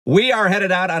We are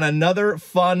headed out on another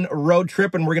fun road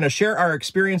trip, and we're going to share our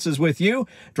experiences with you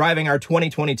driving our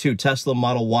 2022 Tesla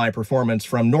Model Y Performance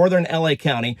from northern LA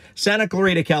County, Santa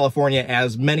Clarita, California,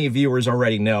 as many viewers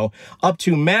already know, up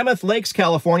to Mammoth Lakes,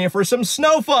 California for some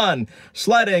snow fun,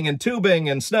 sledding and tubing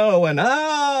and snow and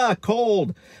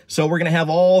cold. So we're going to have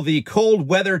all the cold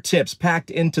weather tips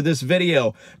packed into this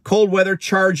video. Cold weather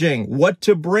charging, what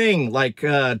to bring, like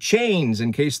chains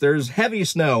in case there's heavy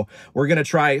snow. We're going to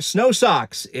try snow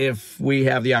socks if we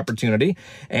have the opportunity,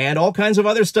 and all kinds of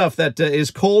other stuff that is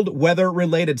cold weather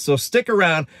related. So stick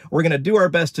around. We're going to do our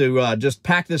best to just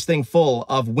pack this thing full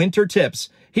of winter tips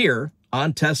here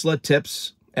on Tesla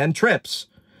Tips and Trips.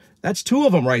 That's 2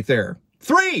 of them right there.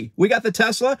 3! We got the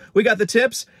Tesla, we got the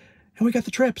tips, and we got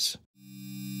the trips.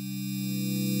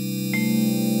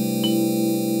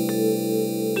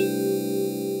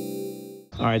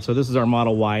 All right, so this is our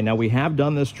Model Y. Now, we have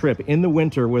done this trip in the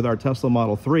winter with our Tesla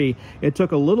Model 3. It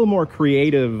took a little more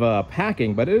creative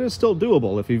packing, but it is still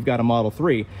doable if you've got a Model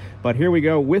 3. But here we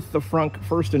go with the frunk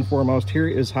first and foremost. Here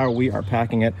is how we are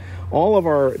packing it. All of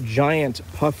our giant,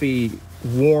 puffy,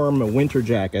 warm winter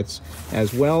jackets,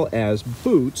 as well as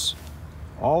boots.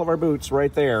 All of our boots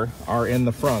right there are in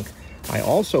the frunk. I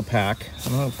also pack, I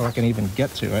don't know if I can even get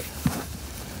to it,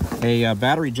 a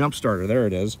battery jump starter. There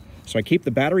it is. So I keep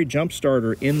the battery jump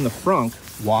starter in the frunk.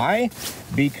 Why?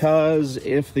 Because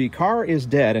if the car is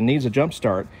dead and needs a jump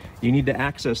start, you need to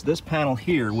access this panel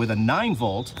here with a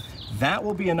 9-volt. That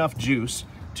will be enough juice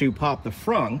to pop the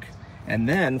frunk, and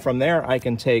then from there I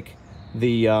can take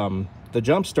the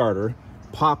jump starter,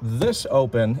 pop this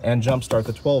open, and jump start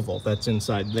the 12-volt that's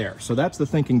inside there. So that's the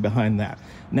thinking behind that.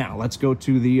 Now let's go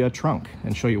to the trunk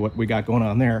and show you what we got going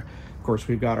on there. Of course,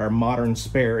 we've got our modern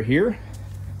spare here.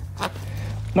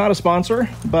 Not a sponsor,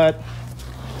 but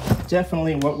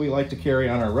definitely what we like to carry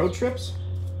on our road trips.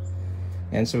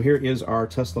 And so here is our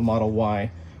Tesla Model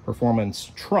Y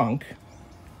Performance trunk.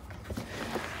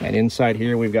 And inside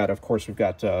here we've got, of course, we've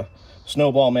got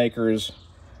snowball makers,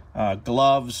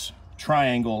 gloves,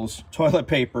 triangles, toilet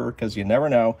paper, because you never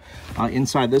know.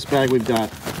 Inside this bag we've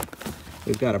got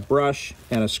a brush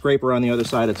and a scraper on the other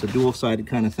side. It's a dual-sided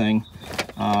kind of thing.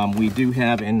 We do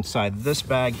have inside this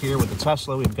bag here with the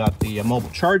Tesla, we've got the mobile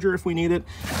charger if we need it.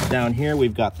 Down here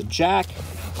we've got the jack.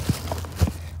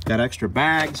 Got extra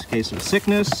bags in case of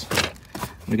sickness.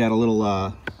 We got a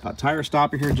little tire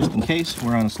stopper here just in case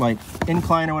we're on a slight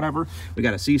incline or whatever. We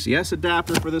got a CCS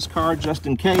adapter for this car just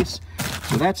in case.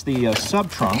 So that's the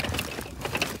sub trunk.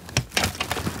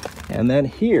 And then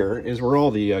here is where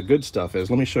all the good stuff is.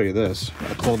 Let me show you this.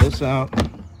 I'll pull this out.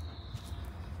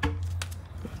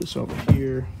 Put this over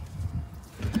here.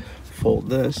 Fold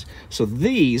this. So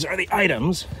these are the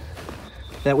items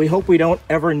that we hope we don't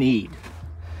ever need.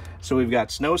 So we've got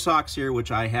snow socks here,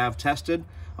 which I have tested.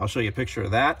 I'll show you a picture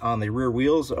of that on the rear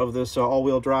wheels of this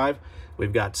all-wheel drive.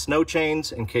 We've got snow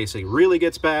chains in case it really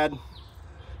gets bad.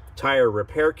 Tire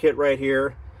repair kit right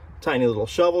here. Tiny little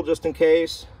shovel just in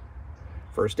case.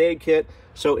 First aid kit.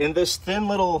 So in this thin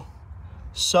little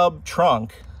sub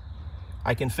trunk,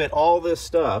 I can fit all this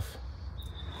stuff.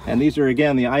 And these are,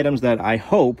 again, the items that I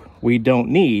hope we don't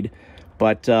need,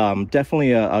 but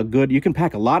definitely a good, you can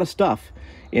pack a lot of stuff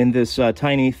in this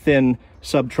tiny, thin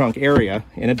sub trunk area,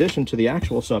 in addition to the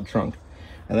actual sub trunk.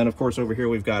 And then, of course, over here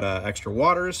we've got extra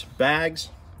waters, bags.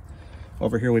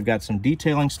 Over here we've got some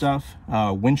detailing stuff,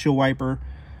 windshield wiper,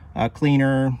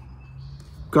 cleaner,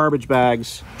 garbage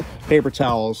bags, paper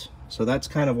towels. So that's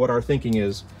kind of what our thinking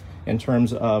is in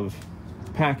terms of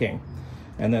packing.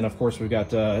 And then, of course, we've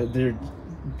got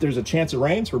there's a chance it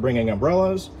rains. We're bringing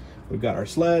umbrellas. We've got our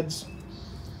sleds.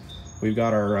 We've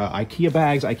got our IKEA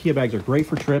bags. IKEA bags are great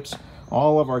for trips.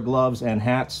 All of our gloves and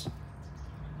hats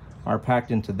are packed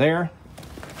into there.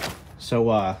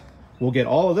 So we'll get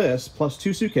all of this plus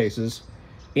 2 suitcases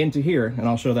into here, and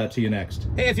I'll show that to you next.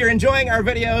 Hey, if you're enjoying our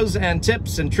videos and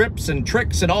tips and trips and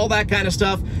tricks and all that kind of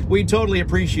stuff, we'd totally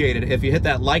appreciate it if you hit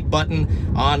that like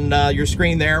button on your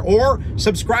screen there, or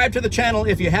subscribe to the channel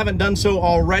if you haven't done so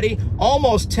already.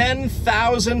 Almost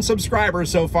 10,000 subscribers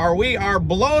so far. We are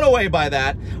blown away by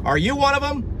that. Are you one of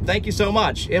them? Thank you so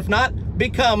much. If not,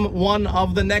 become one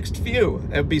of the next few.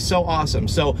 It would be so awesome.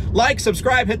 So like,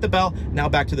 subscribe, hit the bell. Now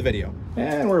back to the video.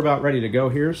 And we're about ready to go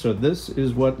here. So this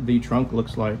is what the trunk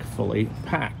looks like fully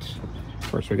packed.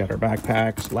 Of course, we got our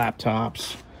backpacks,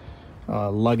 laptops,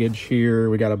 luggage here.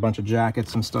 We got a bunch of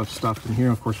jackets and stuff stuffed in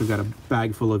here. Of course, we've got a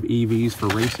bag full of EVs for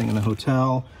racing in the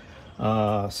hotel,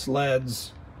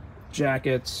 sleds,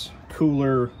 jackets,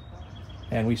 cooler,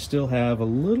 and we still have a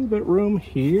little bit room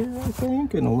here, I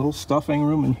think, and a little stuffing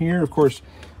room in here. Of course,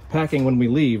 packing when we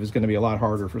leave is going to be a lot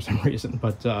harder for some reason,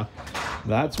 but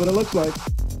that's what it looks like.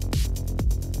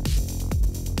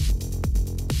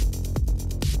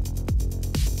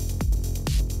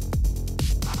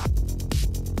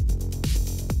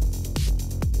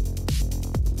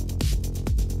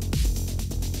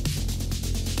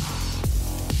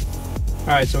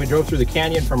 All right, so we drove through the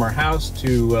canyon from our house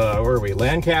to, where are we,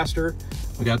 Lancaster.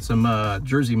 We got some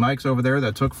Jersey mics over there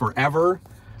that took forever.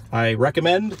 I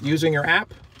recommend using your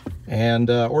app and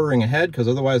ordering ahead, because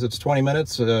otherwise it's 20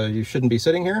 minutes. You shouldn't be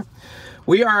sitting here.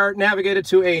 We are navigated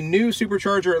to a new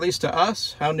supercharger, at least to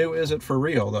us. How new is it for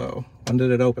real, though? When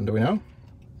did it open? Do we know?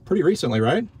 Pretty recently,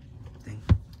 right? I think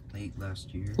late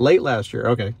last year. Late last year,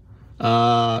 okay.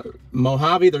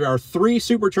 Mojave, there are 3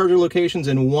 supercharger locations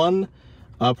in one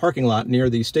parking lot near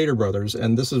the Stater Brothers,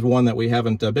 and this is one that we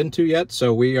haven't been to yet,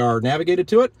 so we are navigated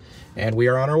to it, and we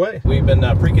are on our way. We've been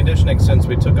preconditioning since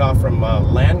we took off from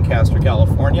Lancaster,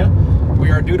 California. We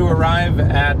are due to arrive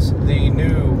at the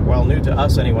new, well, new to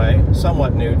us anyway,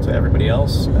 somewhat new to everybody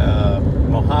else,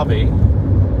 Mojave,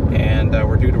 and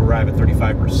we're due to arrive at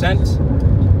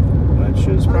 35%, which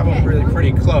is probably really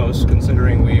pretty close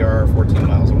considering we are 14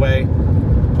 miles away.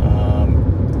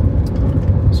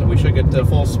 So we should get to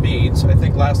full speeds. I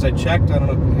think last I checked, I don't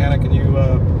know, Hannah, can you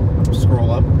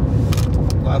scroll up?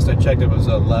 Last I checked, it was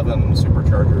 11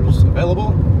 superchargers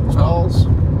available, stalls.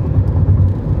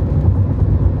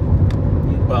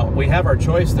 Well, we have our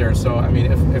choice there, so I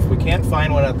mean, if we can't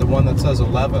find one at the one that says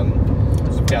 11,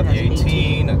 we've got the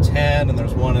 18, a 10, and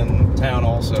there's one in town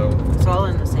also. It's all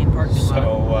in the same parking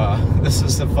lot. So this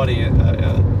is a funny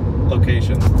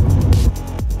location.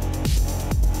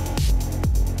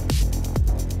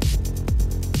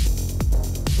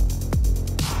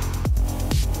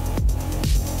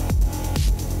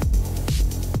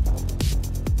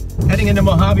 Heading into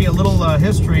Mojave, a little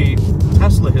history,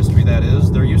 Tesla history that is.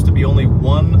 There used to be only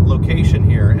one location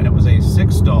here, and it was a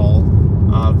 6-stall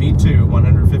V2,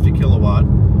 150 kilowatt.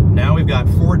 Now we've got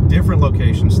 4 different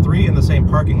locations, 3 in the same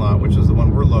parking lot, which is the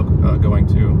one we're going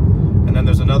to. And then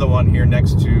there's another one here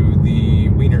next to the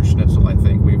Wiener Schnitzel, I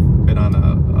think. We've been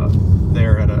on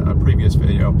there at a previous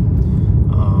video.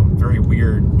 Very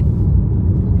weird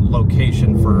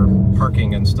location for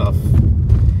parking and stuff.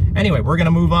 Anyway, we're going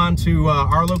to move on to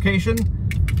our location,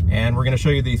 and we're going to show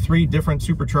you the 3 different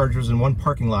superchargers in one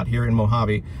parking lot here in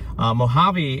Mojave.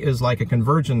 Mojave is like a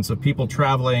convergence of people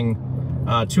traveling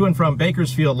to and from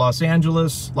Bakersfield, Los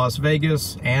Angeles, Las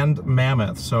Vegas, and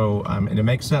Mammoth. So and it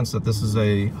makes sense that this is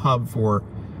a hub for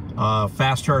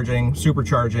fast charging,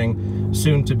 supercharging,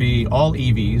 soon to be all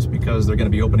EVs, because they're going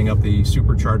to be opening up the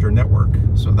supercharger network.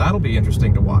 So that'll be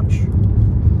interesting to watch.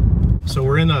 So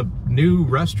we're in a new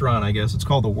restaurant, I guess. It's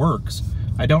called The Works.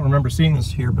 I don't remember seeing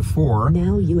this here before.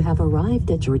 Now you have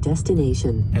arrived at your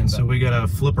destination. And so we gotta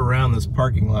flip around this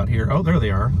parking lot here. Oh, there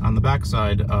they are, on the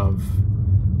backside of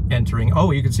entering. Oh,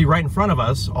 you can see right in front of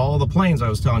us all the planes I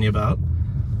was telling you about.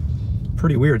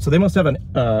 Pretty weird. So they must have an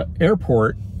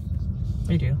airport.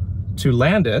 They do. To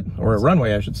land it, or a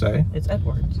runway, I should say. It's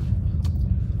Edwards.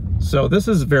 So this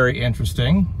is very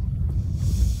interesting.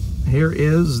 Here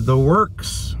is The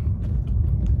Works.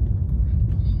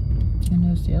 And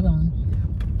there's the other one.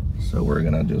 So we're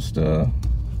gonna just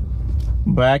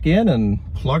back in and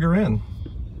plug her in.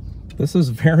 This is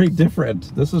very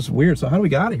different. This is weird. So how do we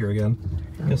get out of here again?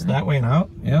 I guess that way and out?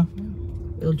 Yeah.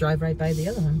 It'll drive right by the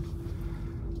other one.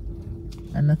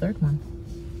 And the third one.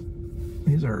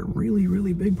 These are really,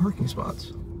 really big parking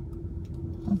spots.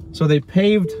 So they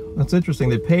paved, that's interesting,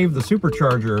 they paved the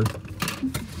supercharger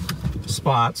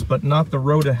spots, but not the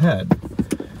road ahead.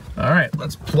 All right,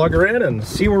 let's plug her in and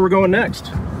see where we're going next.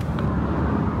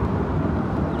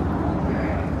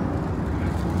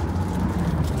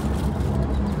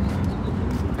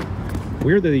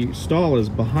 Weird that the stall is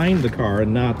behind the car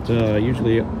and not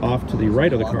usually off to the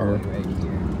right of the car. Right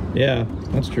here. Yeah,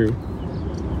 that's true.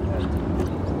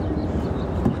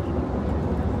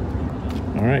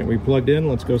 All right, we plugged in.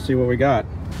 Let's go see what we got.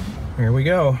 Here we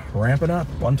go, ramping up.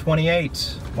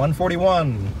 128,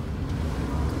 141,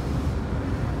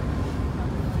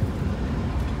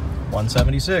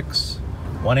 176,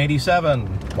 187,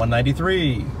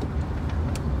 193,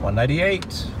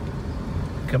 198.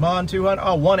 Come on, 200.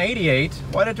 Oh, 188.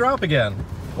 Why'd it drop again?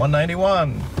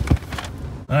 191.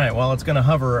 All right, well, it's gonna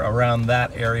hover around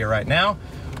that area right now.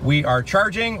 We are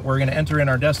charging. We're gonna enter in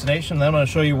our destination. Then I'm gonna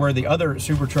show you where the other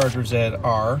superchargers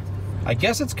are. I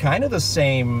guess it's kind of the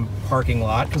same parking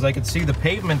lot because I could see the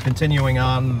pavement continuing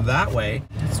on that way.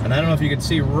 And I don't know if you can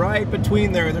see right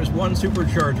between there, there's one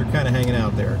supercharger kind of hanging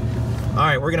out there. All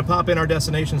right, we're gonna pop in our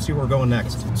destination and see where we're going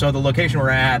next. So the location we're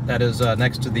at, that is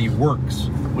next to the Works,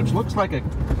 which looks like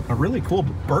a really cool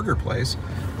burger place.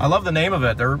 I love the name of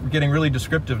it. They're getting really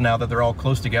descriptive now that they're all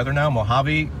close together now.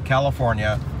 Mojave,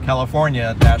 California,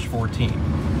 California-14.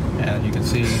 And you can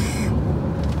see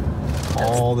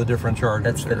all the different chargers.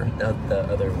 That's here. the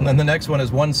other one. And then the next one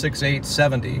is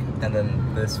 16870. And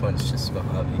then this one's just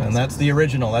Mojave. And that's the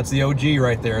original. That's the OG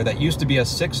right there. That used to be a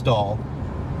 6-stall.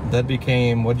 That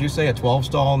became, what did you say, a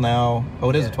 12-stall now? Oh,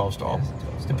 it is a 12-stall.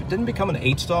 It didn't become an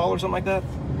 8-stall or something like that?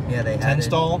 Yeah, they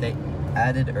 10-stall? They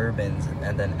added urbans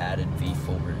and then added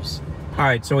V4s. All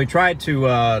right, so we tried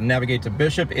to navigate to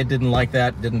Bishop. It didn't like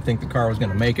that. Didn't think the car was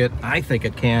going to make it. I think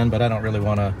it can, but I don't really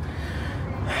want to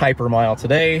hypermile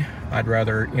today. I'd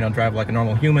rather, you know, drive like a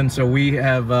normal human. So we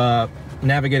have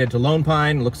navigated to Lone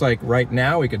Pine. Looks like right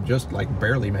now we could just like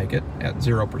barely make it at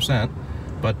 0%.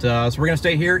 But so we're gonna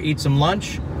stay here, eat some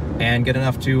lunch, and get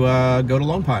enough to go to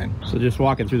Lone Pine. So just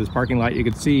walking through this parking lot, you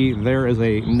can see there is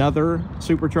another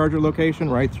supercharger location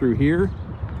right through here,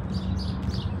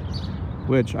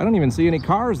 which I don't even see any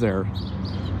cars there.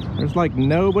 There's like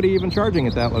nobody even charging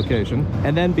at that location.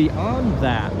 And then beyond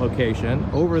that location,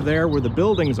 over there where the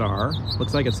buildings are,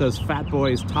 looks like it says Fat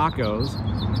Boys Tacos.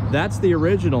 That's the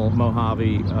original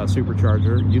Mojave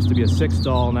supercharger. It used to be a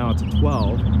 6-stall, now it's a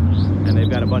 12. And they've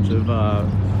got a bunch of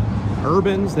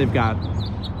urbans, they've got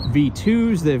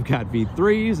V2s, they've got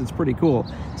V3s. It's pretty cool.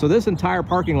 So this entire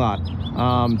parking lot,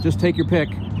 just take your pick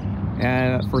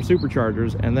for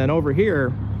superchargers. And then over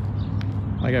here,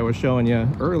 like I was showing you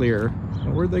earlier,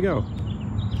 where'd they go?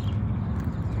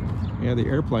 Yeah, the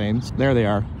airplanes. There they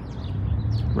are.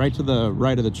 Right to the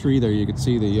right of the tree there, you can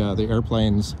see the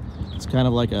airplanes. It's kind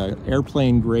of like an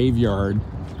airplane graveyard.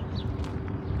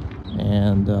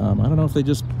 And I don't know if they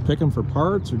just pick them for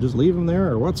parts or just leave them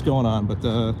there or what's going on, but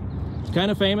it's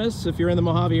kind of famous. If you're in the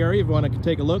Mojave area, if you want to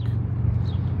take a look,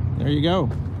 there you go.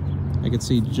 I can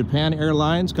see Japan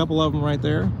Airlines, a couple of them right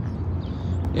there.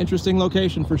 Interesting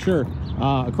location for sure.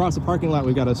 Across the parking lot,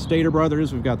 we've got a Stater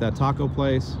Brothers, we've got that taco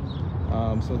place.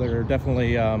 So there are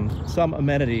definitely some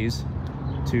amenities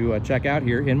to check out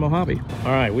here in Mojave.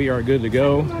 All right, we are good to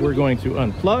go. We're going to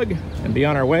unplug and be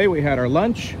on our way. We had our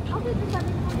lunch.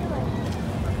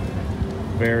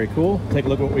 Very cool. Take a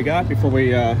look at what we got before we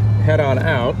head on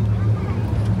out.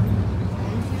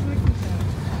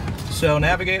 So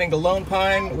navigating to Lone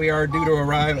Pine, we are due to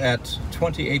arrive at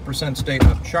 28% state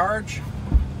of charge.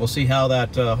 We'll see how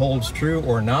that holds true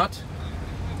or not,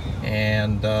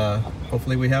 and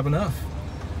hopefully we have enough.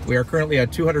 We are currently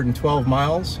at 212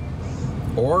 miles,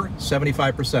 or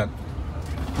 75%.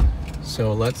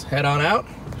 So let's head on out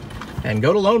and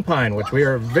go to Lone Pine, which we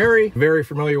are very, very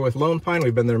familiar with Lone Pine.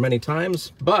 We've been there many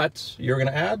times, but you're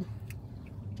gonna add?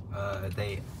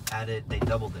 They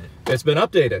doubled it. It's been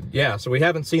updated, yeah, so we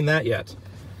haven't seen that yet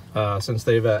since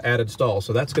they've added stalls,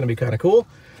 so that's gonna be kind of cool.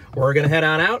 We're gonna head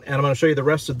on out and I'm gonna show you the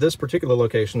rest of this particular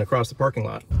location across the parking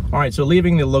lot. All right, so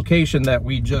leaving the location that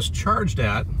we just charged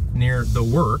at near The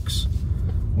Works,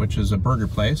 which is a burger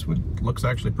place, which looks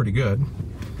actually pretty good.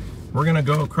 We're gonna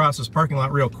go across this parking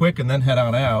lot real quick and then head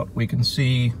on out. We can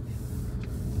see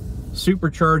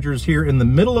superchargers here in the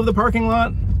middle of the parking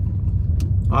lot,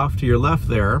 off to your left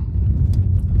there,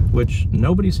 which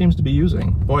nobody seems to be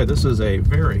using. Boy, this is a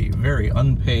very, very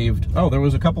unpaved. Oh, there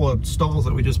was a couple of stalls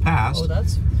that we just passed. Oh,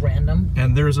 that's random.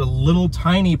 And there's a little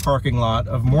tiny parking lot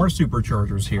of more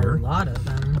superchargers here. A lot of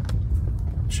them.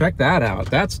 Check that out.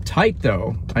 That's tight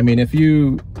though. I mean, if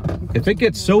it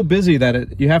gets so busy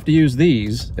that you have to use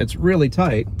these, it's really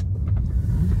tight.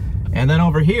 And then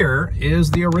over here is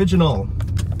the original.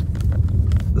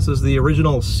 This is the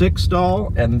original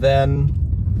 6-stall, and then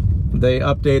they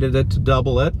updated it to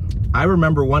double it. I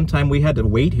remember one time we had to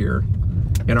wait here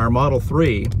in our Model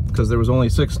 3 because there was only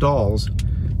 6 stalls,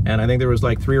 and I think there was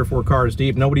like 3 or 4 cars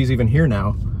deep. Nobody's even here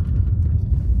now.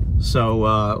 So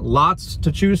lots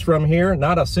to choose from here.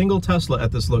 Not a single Tesla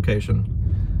at this location.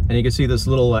 And you can see this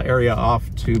little area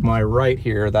off to my right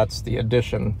here. That's the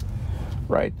addition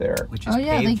right there. Which is oh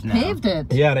yeah, they paved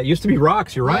it. Yeah, and it used to be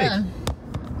rocks, you're right. Yeah.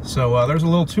 So there's a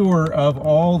little tour of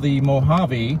all the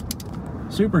Mojave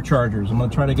superchargers. I'm gonna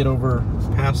try to get over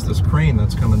past this crane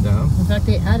that's coming down. In fact,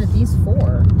 they added these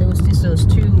 4. There was just those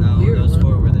 2 No, weird those ones.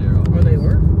 4 were there already. Oh, they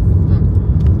were?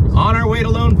 Hmm. On our way to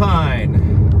Lone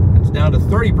Pine. It's down to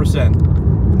 30%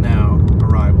 now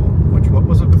arrival. What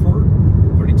was it before?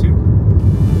 32?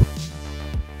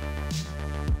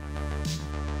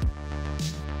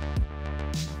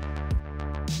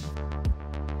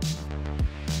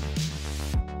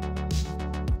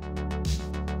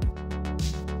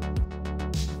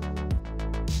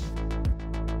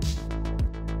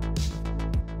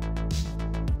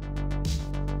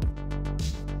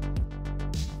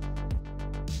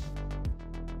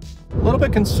 A little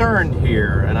bit concerned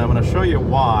here, and I'm going to show you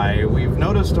why. We've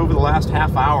noticed over the last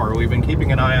half hour we've been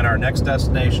keeping an eye on our next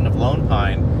destination of Lone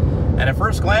Pine, And at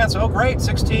first glance, oh great,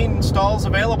 16 stalls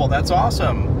available. That's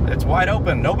awesome. It's wide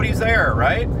open. Nobody's there,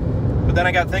 right? But then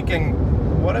I got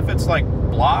thinking, what if it's like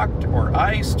blocked or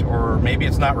iced, or maybe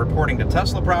it's not reporting to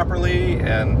Tesla properly,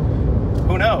 and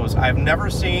who knows? I've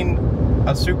never seen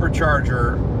a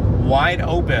supercharger wide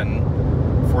open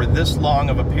for this long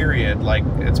of a period. Like,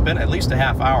 it's been at least a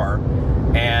half hour,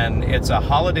 and it's a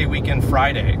holiday weekend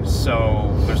Friday,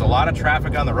 so there's a lot of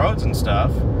traffic on the roads and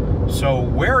stuff. So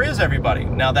where is everybody?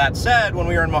 Now, that said, when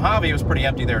we were in Mojave, it was pretty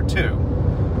empty there too.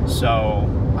 So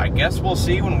I guess we'll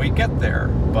see when we get there,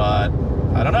 but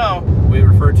I don't know. We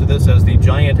refer to this as the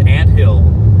giant anthill.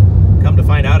 Come to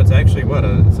find out, it's actually what?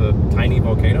 It's a tiny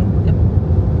volcano? Yep.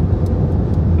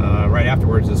 Right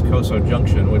afterwards is Coso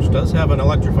Junction, which does have an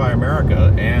Electrify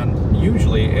America and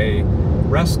usually a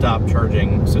rest stop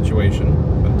charging situation,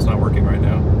 but it's not working right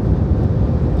now.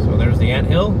 So there's the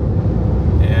anthill,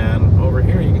 and over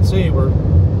here you can see we're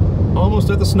almost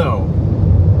at the snow.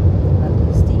 That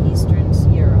is the Eastern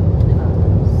Sierra.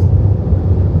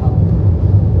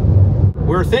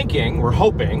 We're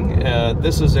hoping,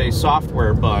 this is a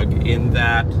software bug in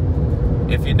that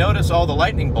if you notice all the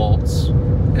lightning bolts,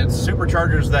 it's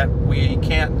superchargers that we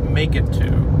can't make it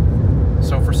to.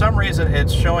 So for some reason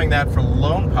it's showing that for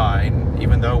Lone Pine,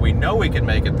 even though we know we can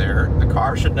make it there. The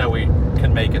car should know we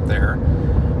can make it there.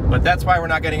 But that's why we're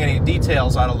not getting any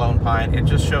details out of Lone Pine. It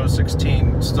just shows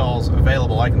 16 stalls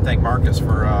available. I can thank Marcus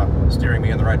for steering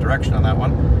me in the right direction on that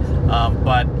one.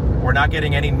 But we're not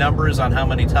getting any numbers on how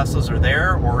many Teslas are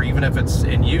there, or even if it's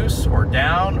in use or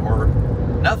down or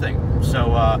nothing.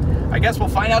 So I guess we'll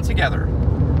find out together.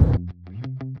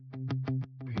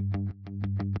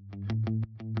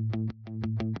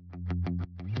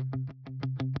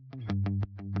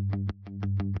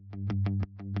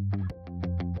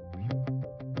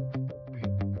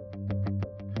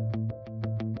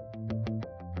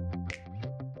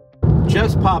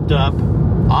 Just popped up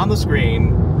on the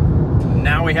screen.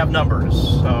 Now we have numbers,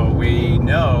 so we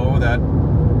know that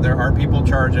there are people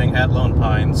charging at Lone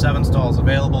Pine. 7 stalls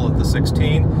available at the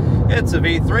 16. It's a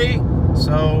V3,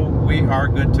 so we are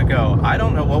good to go. I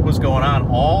don't know what was going on.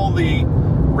 All the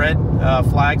red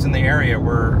flags in the area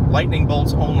were lightning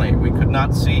bolts only. We could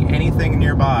not see anything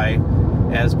nearby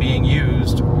as being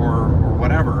used or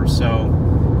whatever. So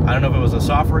I don't know if it was a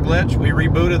software glitch. We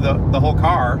rebooted the whole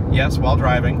car, yes, while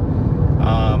driving.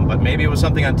 But maybe it was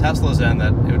something on Tesla's end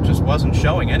that it just wasn't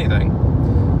showing anything.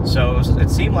 So it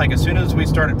seemed like as soon as we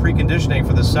started preconditioning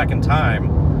for the second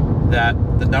time that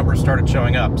the numbers started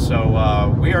showing up.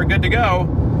 So we are good to go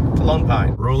to Lone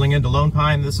Pine. Rolling into Lone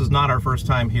Pine. This is not our first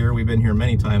time here. We've been here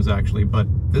many times actually, but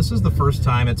this is the first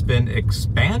time it's been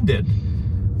expanded.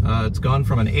 It's gone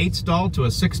from an 8 stall to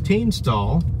a 16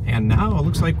 stall, and now it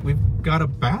looks like we've got a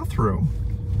bathroom,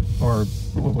 or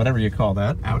whatever you call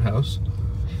that, outhouse.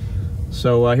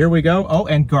 So here we go. Oh,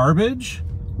 and garbage.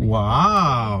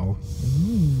 Wow.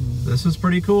 This is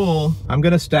pretty cool. I'm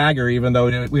gonna stagger even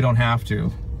though we don't have to.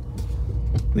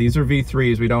 These are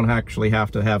V3s. We don't actually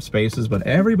have to have spaces, but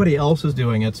everybody else is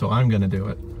doing it, so I'm gonna do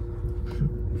it.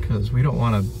 Because we don't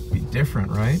want to be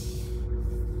different, right?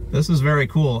 This is very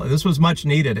cool. This was much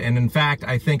needed, and in fact,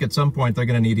 I think at some point they're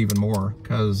gonna need even more,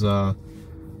 because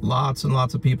lots and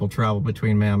lots of people travel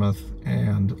between Mammoth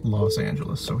and Los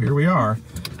Angeles. So here we are.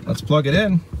 Let's plug it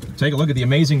in. Take a look at the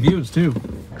amazing views too.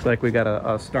 Looks like we got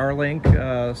a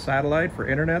Starlink satellite for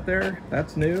internet there.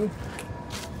 That's new.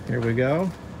 Here we go.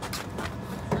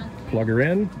 Plug her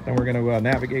in, and we're gonna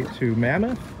navigate to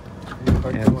Mammoth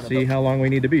and see how long we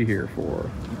need to be here for.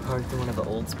 You parked in one of the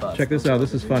old spots. Check this out.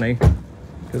 This is funny,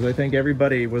 because I think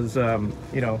everybody was,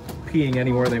 you know, peeing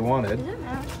anywhere they wanted.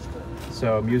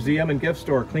 So museum and gift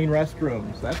store, clean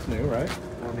restrooms. That's new, right?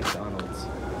 Or McDonald's.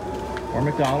 Or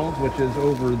McDonald's, which is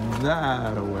over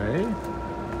that away.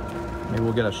 Maybe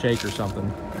we'll get a shake or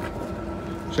something.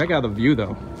 Check out the view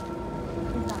though.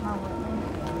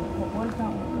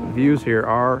 The views here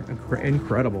are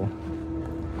incredible,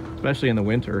 especially in the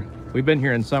winter. We've been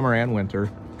here in summer and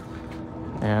winter,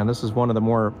 and this is one of the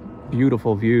more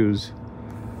beautiful views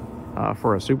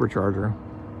for a supercharger.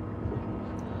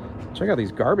 Check out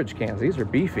these garbage cans. These are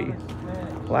beefy.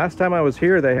 Last time I was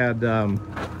here, they had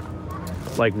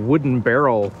like wooden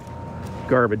barrel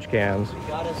garbage cans. We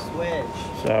gotta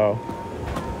switch. So,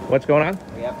 what's going on?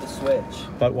 We have to switch.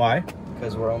 But why?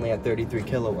 Because we're only at 33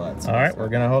 kilowatts. All right, we're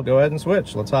gonna go ahead and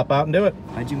switch. Let's hop out and do it.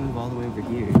 Why'd you move all the way over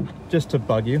here? Just to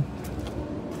bug you.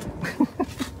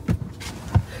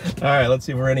 All right, let's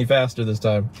see if we're any faster this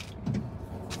time.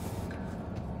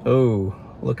 Oh,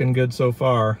 looking good so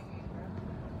far.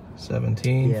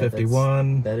 17,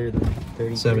 51, better than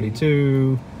 33.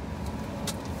 72.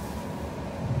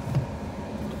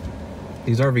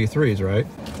 These are V3s, right?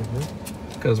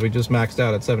 Because we just maxed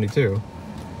out at 72,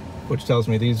 which tells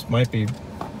me these might be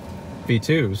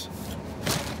V2s.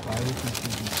 Why would you see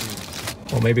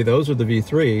V2s? Well, maybe those are the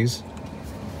V3s.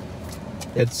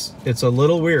 It's a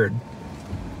little weird,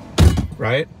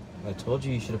 right? I told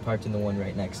you should have parked in the one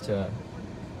right next to it.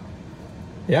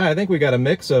 Yeah, I think we got a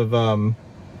mix of,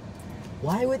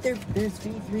 Why would there's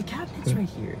V3 cabinets right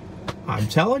here? I'm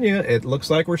telling you, it looks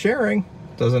like we're sharing,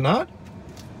 does it not?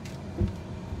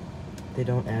 They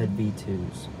don't add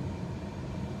V2s.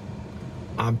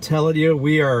 I'm telling you,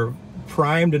 we are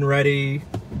primed and ready,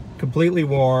 completely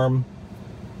warm.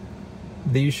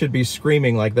 These should be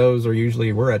screaming like those are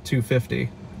usually, we're at 250.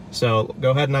 So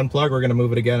go ahead and unplug. We're gonna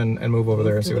move it again and move over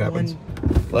there and see what happens.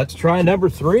 Let's try number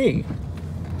 3.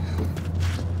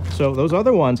 So those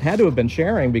other ones had to have been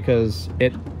sharing because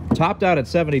it topped out at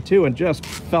 72 and just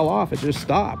fell off. It just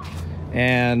stopped.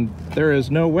 And there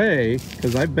is no way,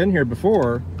 because I've been here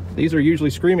before, these are usually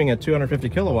screaming at 250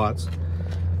 kilowatts.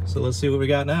 So let's see what we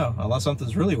got now, unless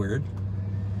something's really weird.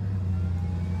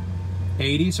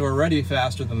 80, so we're already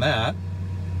faster than that.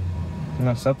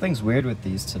 No, something's weird with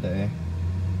these today.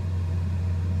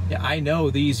 Yeah, I know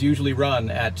these usually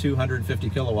run at 250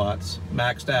 kilowatts,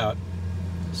 maxed out.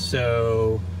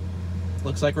 So,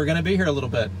 looks like we're gonna be here a little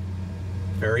bit.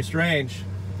 Very strange.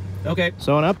 Okay,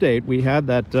 so an update, we had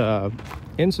that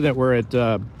incident where it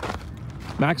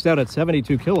maxed out at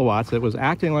 72 kilowatts. It was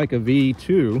acting like a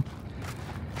V2.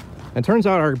 And turns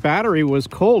out our battery was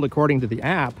cold according to the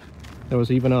app. There was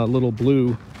even a little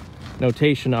blue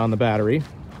notation on the battery.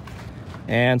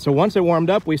 And so once it warmed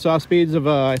up, we saw speeds of,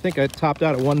 I think it topped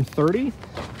out at 130.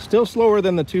 Still slower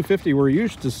than the 250 we're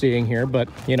used to seeing here, but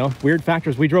you know, weird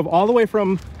factors. We drove all the way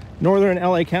from northern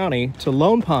LA County to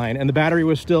Lone Pine and the battery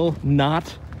was still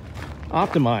not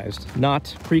optimized,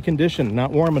 not preconditioned,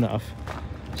 not warm enough.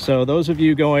 So those of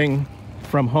you going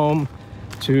from home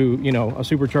to, you know, a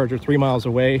supercharger 3 miles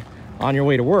away on your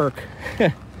way to work,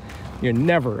 you're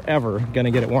never, ever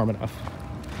gonna get it warm enough.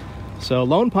 So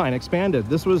Lone Pine expanded.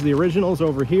 This was the originals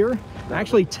over here.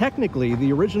 Actually, technically,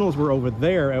 the originals were over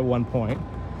there at one point.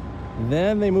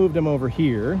 Then they moved them over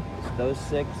here. So those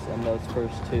 6 and those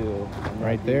first 2.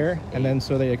 Right there. And then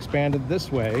so they expanded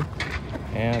this way.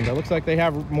 And it looks like they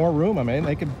have more room. I mean,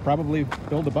 they could probably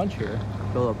build a bunch here.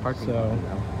 Build a parking lot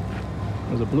now.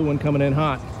 There's a blue one coming in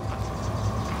hot.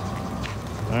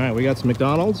 All right, we got some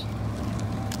McDonald's.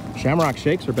 Shamrock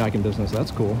Shakes are back in business. That's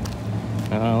cool.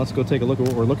 Let's go take a look at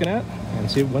what we're looking at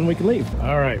and see when we can leave.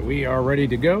 All right, we are ready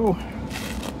to go.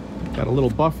 Got a little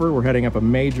buffer. We're heading up a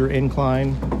major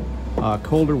incline.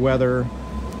 Colder weather.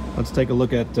 Let's take a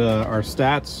look at our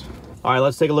stats. All right,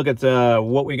 let's take a look at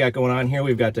what we got going on here.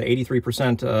 We've got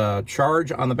 83%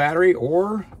 charge on the battery,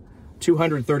 or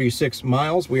 236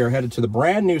 miles. We are headed to the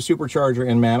brand new supercharger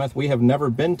in Mammoth. We have never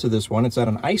been to this one. It's at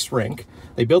an ice rink.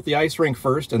 They built the ice rink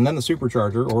first and then the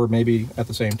supercharger, or maybe at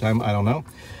the same time, I don't know.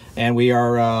 And we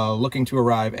are looking to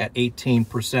arrive at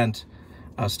 18%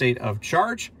 state of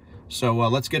charge. So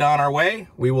let's get on our way.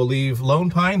 We will leave Lone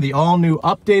Pine, the all-new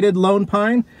updated Lone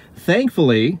Pine.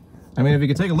 Thankfully, I mean, if you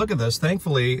could take a look at this,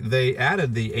 thankfully they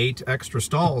added the 8 extra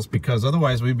stalls, because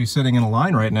otherwise we'd be sitting in a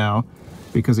line right now,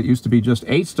 because it used to be just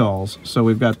 8 stalls. So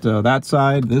we've got that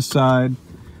side, this side,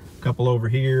 a couple over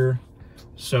here.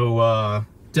 So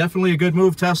definitely a good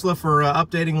move, Tesla, for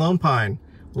updating Lone Pine.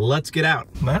 Let's get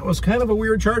out. That was kind of a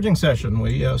weird charging session.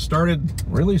 We started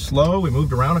really slow. We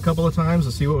moved around a couple of times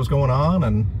to see what was going on,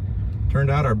 and turned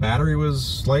out our battery was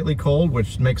slightly cold,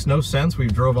 which makes no sense. We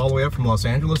drove all the way up from Los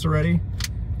Angeles already.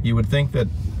 You would think that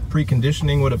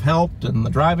preconditioning would have helped and the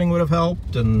driving would have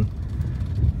helped, and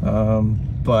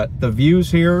but the views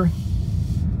here,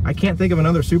 I can't think of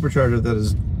another supercharger that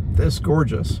is this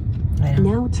gorgeous.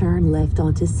 Now turn left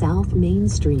onto South Main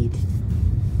Street.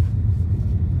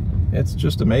 It's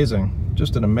just amazing.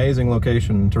 Just an amazing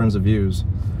location in terms of views.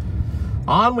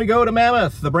 On we go to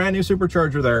Mammoth, the brand new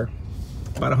supercharger there.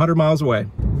 About 100 miles away.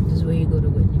 This is where you go to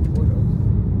Whitney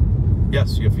Portal.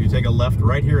 Yes, if you take a left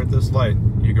right here at this light,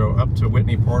 you go up to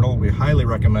Whitney Portal. We highly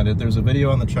recommend it. There's a video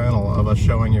on the channel of us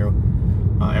showing you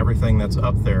everything that's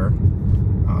up there.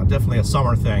 Definitely a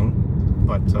summer thing,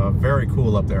 but very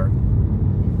cool up there.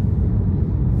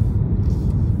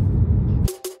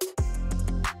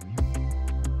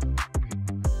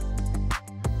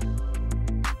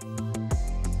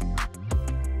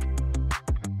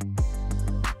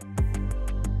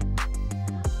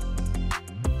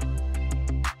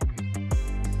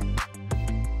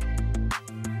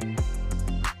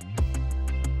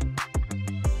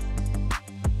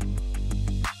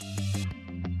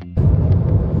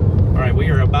 We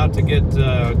are about to get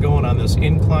going on this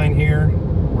incline here.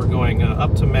 We're going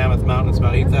up to Mammoth Mountain. It's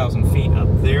about 8,000 feet up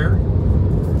there.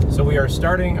 So we are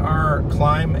starting our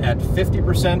climb at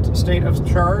 50% state of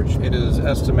charge. It is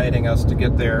estimating us to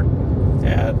get there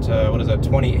at, what is that,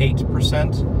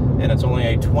 28%, and it's only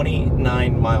a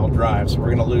 29-mile drive. So we're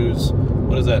gonna lose,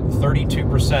 what is that,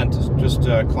 32% just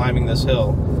climbing this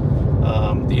hill.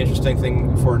 The interesting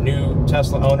thing for new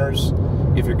Tesla owners,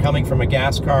 if you're coming from a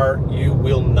gas car, you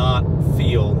will not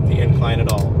feel the incline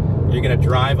at all. You're gonna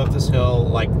drive up this hill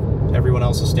like everyone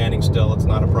else is standing still. It's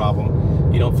not a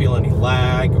problem. You don't feel any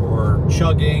lag or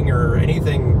chugging or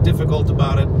anything difficult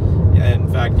about it. In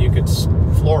fact, you could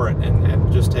floor it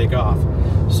and just take off.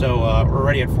 So we're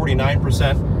already at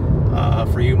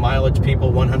 49%. For you mileage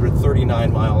people,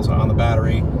 139 miles on the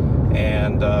battery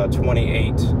and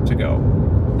 28 to go.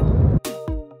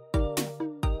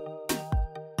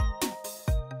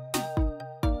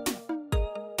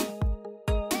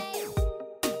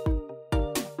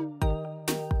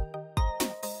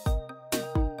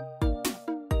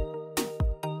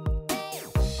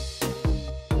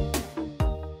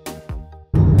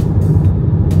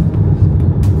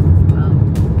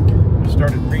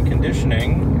 Started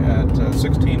preconditioning at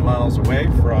 16 miles away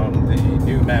from the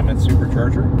new Mammoth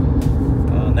Supercharger.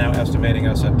 Now estimating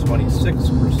us at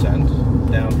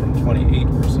 26%, down from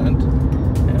 28%.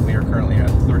 And we are currently at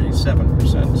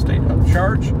 37% state of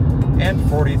charge and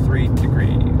 43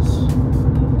 degrees.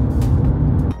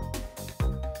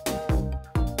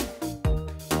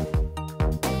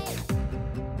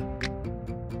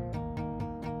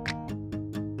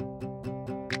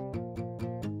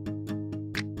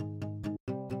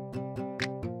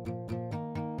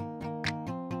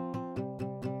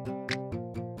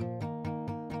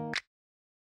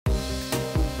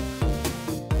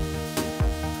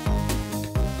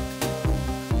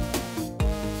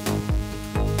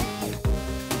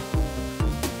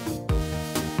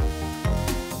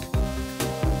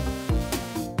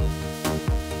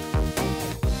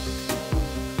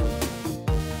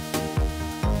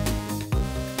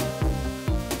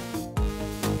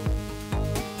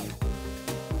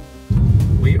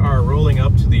 We are rolling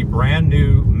up to the brand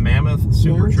new Mammoth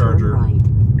Supercharger.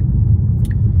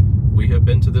 We have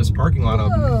been to this parking lot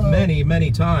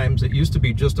many times. It used to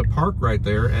be just a park right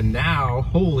there, and now,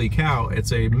 holy cow,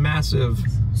 it's a massive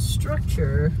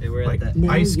structure. They were like at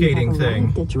Now ice you have skating thing.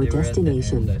 arrived at your They were at the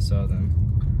destination. end. I saw them.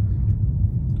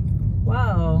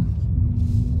 Wow.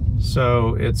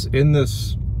 So it's in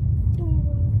this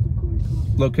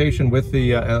location with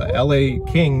the LA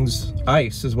Kings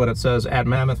ice, is what it says, at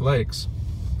Mammoth Lakes.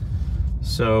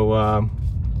 So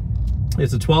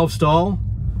it's a 12 stall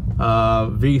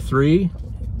V3,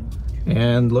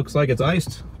 and looks like it's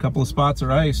iced. A couple of spots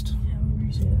are iced.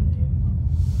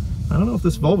 I don't know if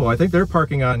this Volvo, I think they're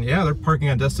parking on, yeah, they're parking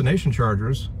on destination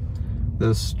chargers.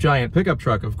 This giant pickup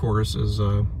truck, of course, is,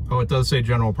 oh, it does say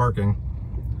general parking.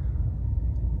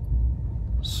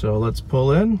 So let's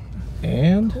pull in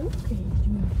and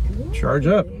charge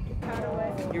up.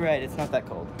 You're right, it's not that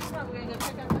cold.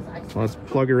 Let's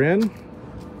plug her in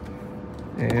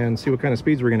and see what kind of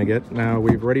speeds we're going to get. Now,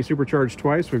 we've already supercharged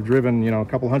twice. We've driven, you know, a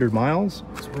couple hundred miles.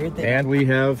 It's weird that And we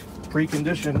have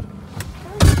preconditioned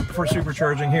for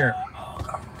supercharging here.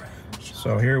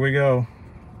 So here we go.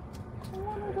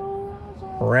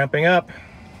 Ramping up.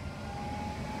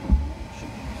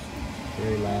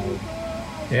 very loud.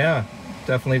 Yeah,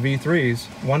 definitely V3s.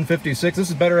 156. This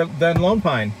is better than Lone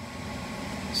Pine.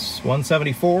 It's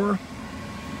 174.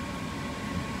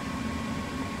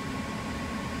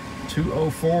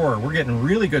 204. We're getting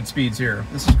really good speeds here.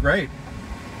 This is great.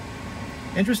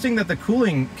 Interesting that the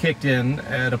cooling kicked in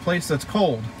at a place that's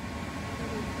cold.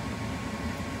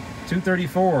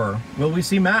 234. Will we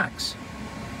see max?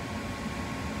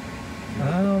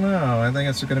 I don't know. I think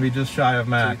it's going to be just shy of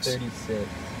max. 236.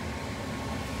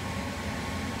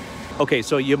 Okay,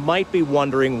 so you might be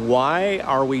wondering, why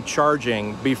are we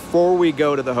charging before we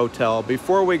go to the hotel,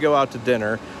 before we go out to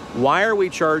dinner? Why are we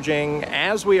charging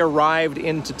as we arrived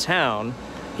into town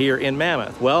here in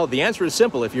Mammoth? Well, the answer is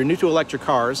simple. If you're new to electric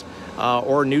cars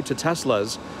or new to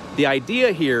Teslas, the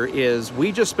idea here is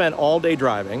we just spent all day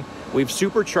driving. We've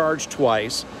supercharged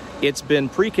twice. It's been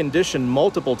preconditioned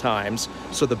multiple times,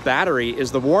 so the battery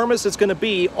is the warmest it's going to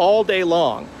be all day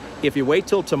long. If you wait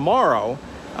till tomorrow,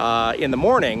 in the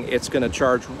morning, it's going to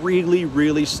charge really,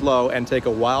 really slow and take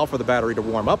a while for the battery to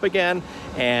warm up again,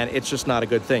 and it's just not a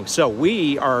good thing. So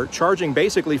we are charging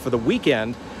basically for the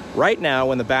weekend right now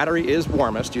when the battery is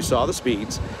warmest. You saw the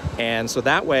speeds, and so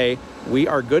that way we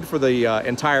are good for the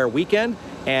entire weekend,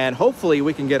 and hopefully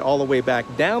we can get all the way back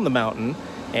down the mountain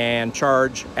and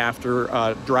charge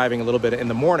after driving a little bit in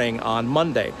the morning on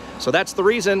Monday. So that's the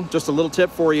reason. Just a little tip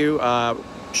for you.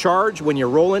 charge when you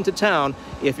roll into town.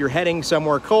 If you're heading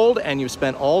somewhere cold and you've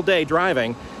spent all day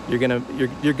driving, you're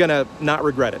gonna not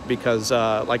regret it, because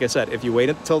like I said, if you wait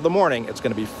until the morning, it's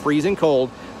gonna be freezing cold,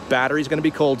 battery's gonna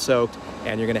be cold soaked,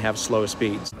 and you're gonna have slow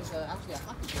speeds.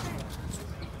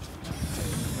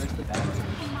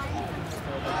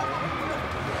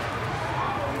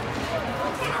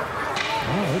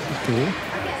 Oh, this is cool.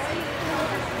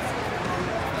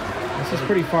 This is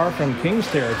pretty far from King's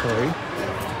territory.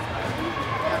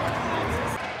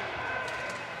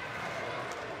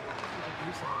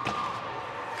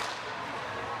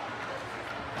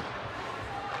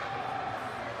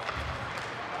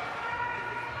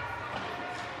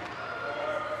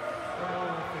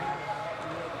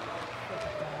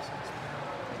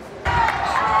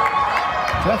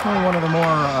 Definitely one of the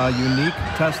more unique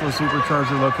Tesla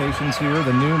Supercharger locations here,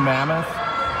 the new Mammoth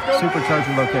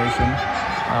Supercharger location.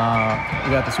 We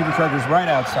got the Superchargers right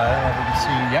outside, and you can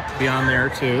see, yep, beyond there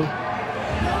too.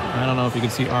 I don't know if you can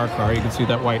see our car, you can see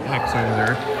that white X over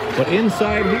there. But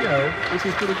inside here, this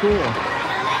is pretty cool.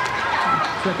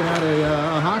 Checking out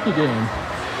a hockey game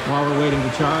while we're waiting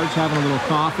to charge, having a little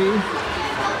coffee,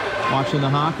 watching the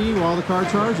hockey while the car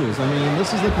charges. I mean,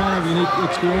 this is the kind of unique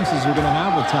experiences you're going to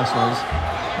have with Teslas.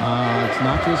 It's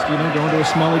not just, you know, going to a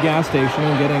smelly gas station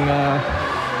and getting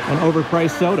an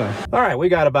overpriced soda. All right, we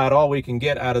got about all we can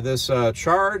get out of this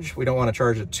charge. We don't want to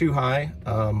charge it too high,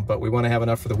 but we want to have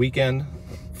enough for the weekend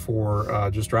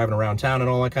for just driving around town and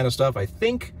all that kind of stuff. I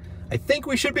think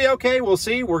we should be okay. We'll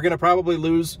see. We're going to probably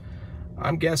lose,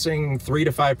 I'm guessing, 3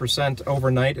 to 5%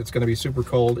 overnight. It's going to be super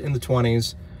cold, in the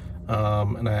 20s.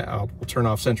 And I'll turn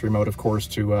off Sentry mode, of course,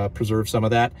 to preserve some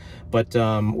of that. But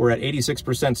we're at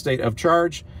 86% state of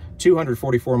charge,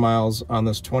 244 miles on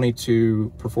this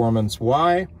 22 Performance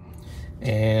Y.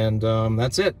 And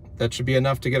that's it. That should be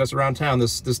enough to get us around town.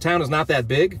 This town is not that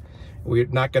big. We're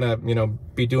not going to, you know,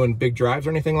 be doing big drives or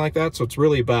anything like that. So it's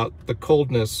really about the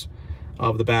coldness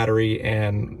of the battery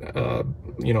and,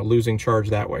 you know, losing charge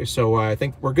that way. So I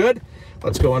think we're good.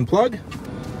 Let's go unplug.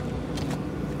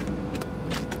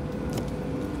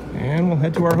 And we'll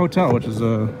head to our hotel, which is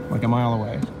like a mile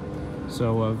away.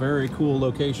 So a very cool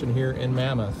location here in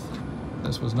Mammoth.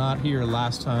 This was not here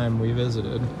last time we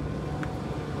visited.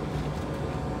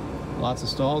 Lots of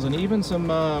stalls and even some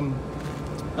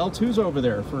L2s over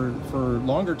there for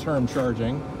longer term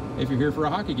charging. If you're here for a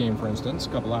hockey game, for instance, a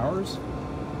couple hours,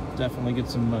 definitely get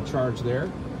some charge there.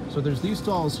 So there's these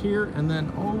stalls here, and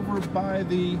then over by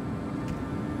the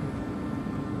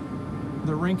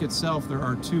rink itself, there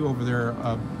are 2 over there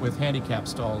with handicap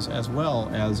stalls, as well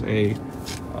as an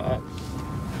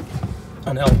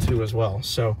L2 as well.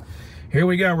 So here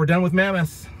we go. We're done with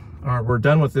Mammoth, or we're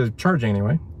done with the charging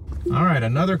anyway. All right,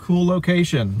 another cool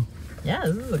location. Yeah,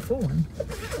 this is a cool one.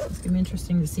 It's gonna be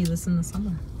interesting to see this in the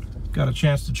summer. Got a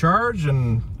chance to charge,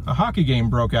 and a hockey game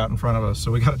broke out in front of us,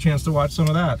 so we got a chance to watch some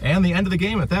of that, and the end of the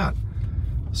game at that.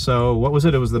 So what was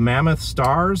it? It was the Mammoth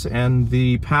Stars and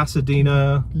the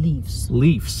Pasadena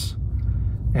Leafs.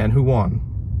 And who won?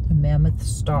 The Mammoth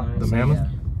Stars. The Mammoth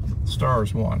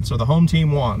Stars won. So the home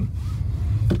team won.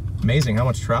 Amazing how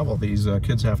much travel these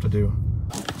kids have to do.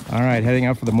 All right, heading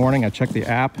out for the morning. I checked the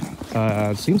app.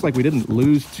 It seems like we didn't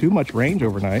lose too much range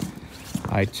overnight.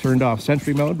 I turned off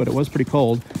Sentry mode, but it was pretty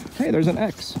cold. Hey, there's an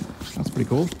X. That's pretty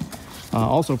cool.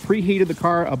 Also preheated the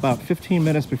car about 15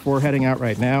 minutes before heading out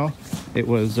right now. It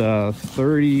was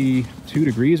 32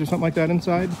 degrees or something like that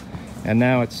inside, and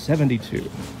now it's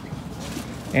 72.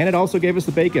 And it also gave us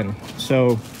the bacon.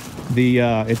 So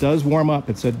it does warm up.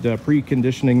 It said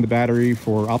preconditioning the battery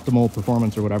for optimal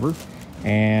performance or whatever.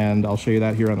 And I'll show you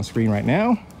that here on the screen right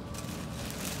now.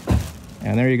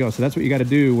 And there you go. So that's what you got to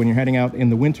do when you're heading out in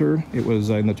the winter. It was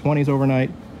in the 20s overnight.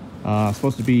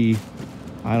 Supposed to be,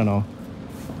 I don't know,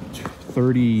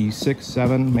 36,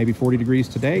 7, maybe 40 degrees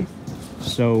today.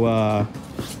 So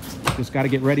just got to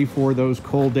get ready for those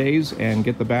cold days and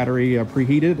get the battery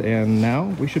preheated, and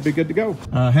now we should be good to go.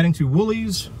 Heading to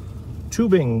Woolies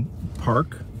Tubing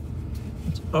Park.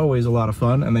 It's always a lot of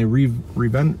fun, and they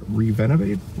re-renovated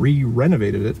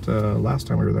it last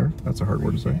time we were there. That's a hard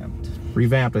word to say.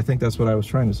 Revamped, I think that's what I was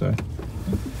trying to say.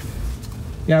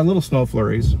 Yeah, little snow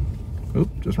flurries. Oop,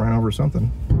 just ran over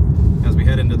something. As we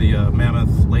head into the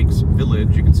Mammoth Lakes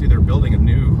Village, you can see they're building a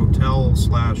new hotel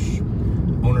slash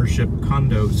ownership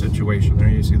condo situation. There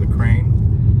you see the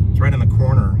crane. It's right in the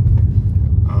corner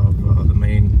of the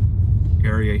main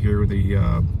area here.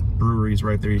 The brewery's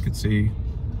right there, you can see.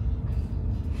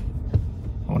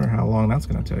 I wonder how long that's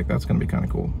going to take. That's going to be kind of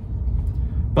cool.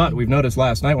 But we've noticed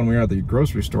last night when we were at the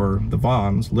grocery store, the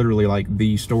Vons, literally like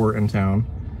the store in town,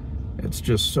 it's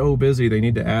just so busy. They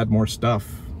need to add more stuff,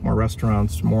 more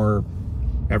restaurants, more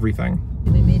everything.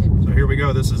 We made it. So here we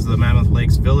go. This is the Mammoth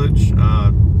Lakes Village.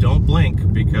 Don't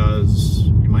blink because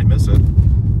you might miss it.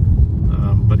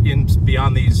 But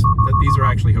beyond these are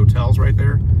actually hotels right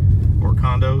there, or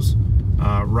condos.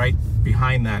 Right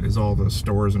behind that is all the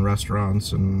stores and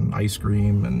restaurants and ice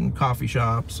cream and coffee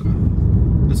shops.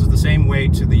 And this is the same way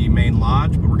to the main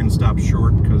lodge, but we're going to stop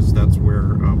short because that's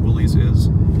where Woolies is.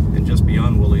 And just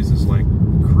beyond Woolies is like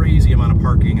crazy amount of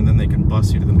parking, and then they can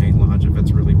bus you to the main lodge if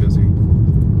it's really busy.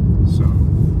 So,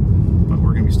 but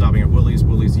we're going to be stopping at Woolies.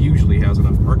 Woolies usually has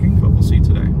enough parking, but we'll see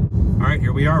today. All right,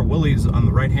 here we are. Woolies on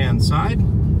the right-hand side.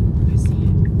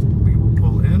 We will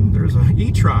pull in. There's a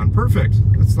e-tron. Perfect.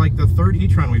 It's like the third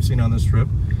e-tron we've seen on this trip,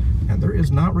 and there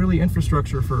is not really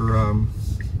infrastructure for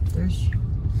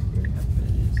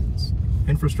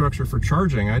infrastructure for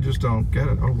charging. I just don't get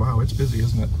it. Oh wow, it's busy,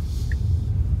 isn't it?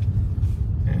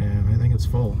 And I think it's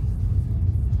full.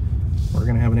 We're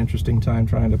gonna have an interesting time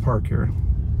trying to park here.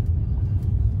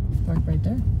 Park right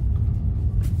there.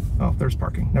 Oh, there's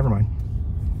parking. Never mind.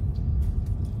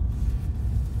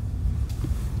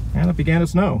 And it began to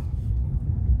snow.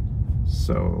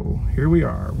 So here we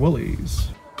are, Woolies.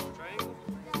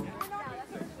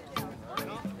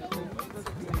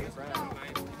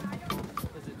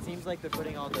 It seems like they're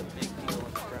putting all the big people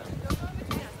in the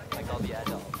front, like all the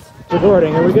adults.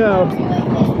 Recording, here we go.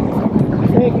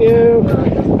 Thank you.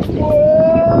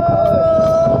 Whoa!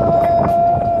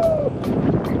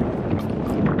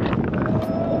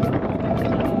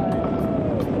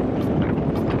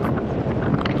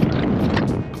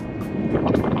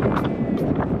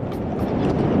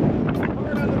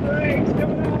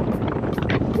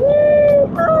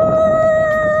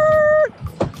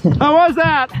 How was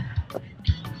that?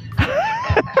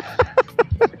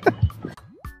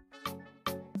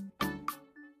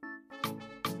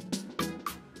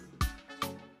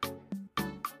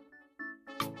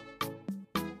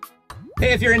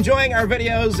 Hey, if you're enjoying our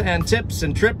videos and tips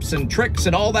and trips and tricks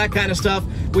and all that kind of stuff,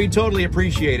 we'd totally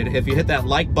appreciate it if you hit that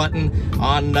like button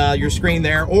on your screen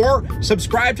there, or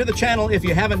subscribe to the channel if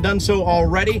you haven't done so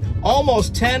already.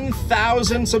 Almost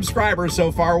 10,000 subscribers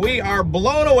so far. We are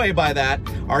blown away by that.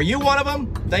 Are you one of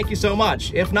them? Thank you so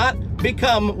much. If not,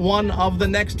 become one of the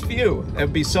next few. It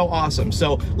would be so awesome.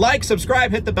 So like,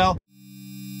 subscribe, hit the bell.